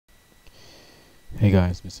Hey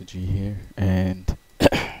guys, Mr. G here, and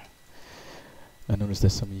I noticed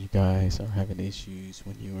that some of you guys are having issues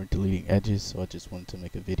when you are deleting edges, so I just wanted to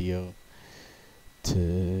make a video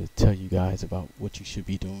to tell you guys about what you should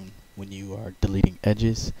be doing when you are deleting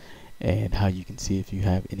edges and how you can see if you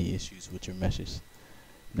have any issues with your meshes.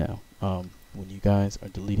 Now, when you guys are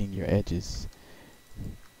deleting your edges,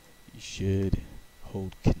 you should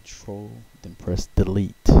hold Control, then press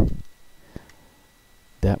Delete.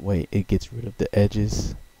 That way it gets rid of the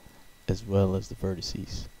edges as well as the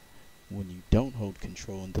vertices. When you don't hold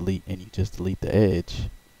Control and Delete and you just delete the edge,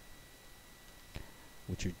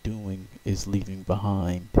 what you're doing is leaving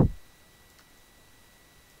behind the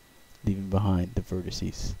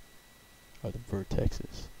vertices or the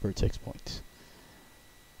vertex points.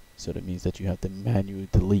 So that means that you have to manually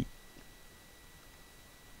delete.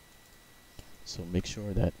 So make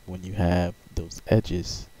sure that when you have those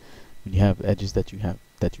edges, when you have edges that you have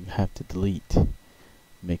to delete,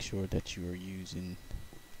 make sure that you are using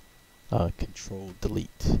Control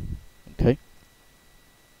Delete. Okay.